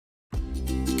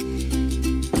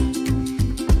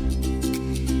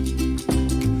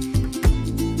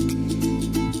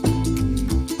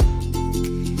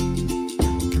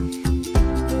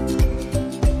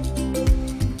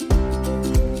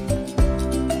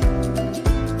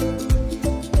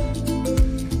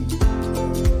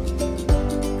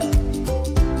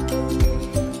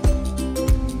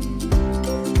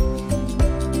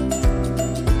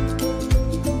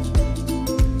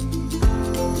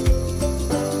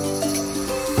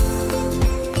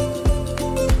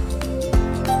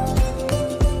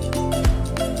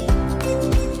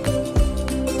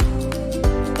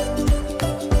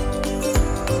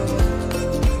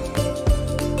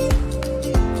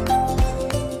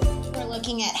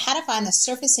looking at how to find the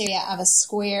surface area of a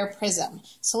square prism.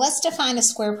 So let's define a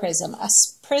square prism. A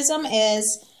prism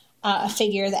is a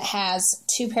figure that has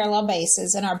two parallel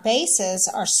bases, and our bases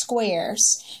are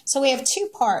squares. So we have two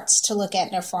parts to look at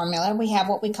in our formula. We have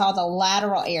what we call the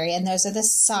lateral area, and those are the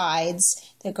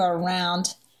sides that go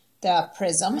around the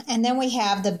prism, and then we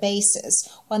have the bases.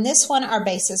 Well, in this one, our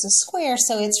base is a square,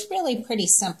 so it's really pretty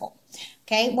simple.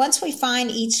 Okay, once we find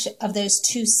each of those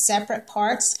two separate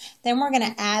parts, then we're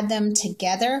going to add them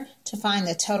together to find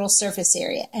the total surface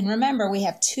area. And remember, we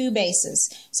have two bases.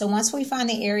 So once we find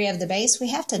the area of the base,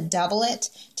 we have to double it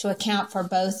to account for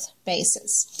both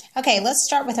bases. Okay, let's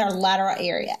start with our lateral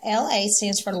area. LA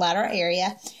stands for lateral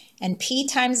area, and P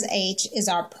times H is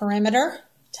our perimeter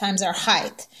times our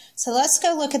height. So let's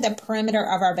go look at the perimeter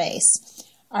of our base.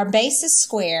 Our base is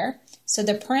square, so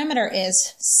the perimeter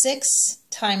is 6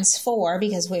 times 4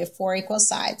 because we have 4 equal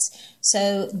sides.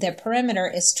 So the perimeter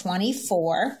is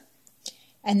 24,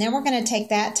 and then we're going to take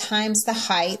that times the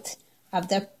height of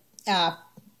the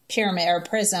pyramid or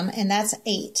prism, and that's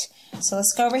 8. So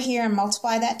let's go over here and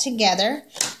multiply that together.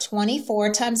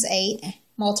 24 times 8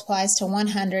 multiplies to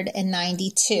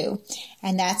 192,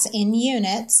 and that's in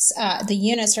units. The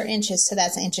units are inches, so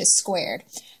that's inches squared.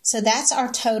 So that's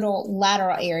our total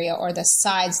lateral area, or the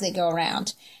sides that go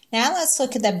around. Now let's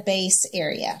look at the base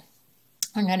area.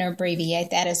 I'm going to abbreviate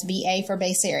that as BA for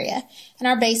base area. And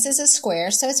our base is a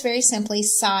square, so it's very simply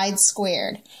side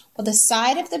squared. Well, the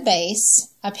side of the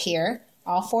base up here,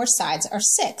 all 4 sides, are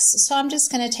 6. So I'm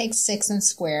just going to take 6 and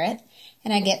square it,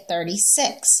 and I get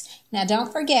 36. Now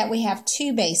don't forget, we have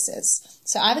 2 bases.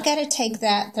 So I've got to take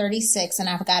that 36 and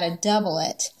I've got to double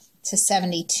it to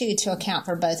 72 to account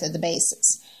for both of the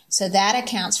bases. So that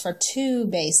accounts for 2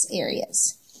 base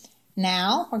areas.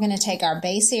 Now we're going to take our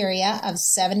base area of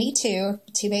 72,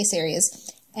 2 base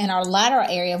areas, and our lateral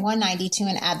area of 192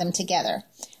 and add them together.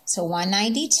 So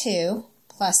 192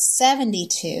 plus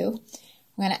 72,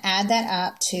 I'm going to add that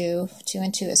up to 2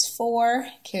 and 2 is 4,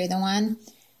 carry the 1.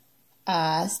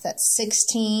 So that's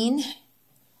 16,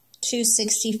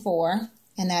 264,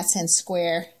 and that's in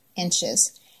square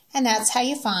inches. And that's how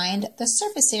you find the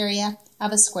surface area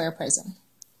of a square prism.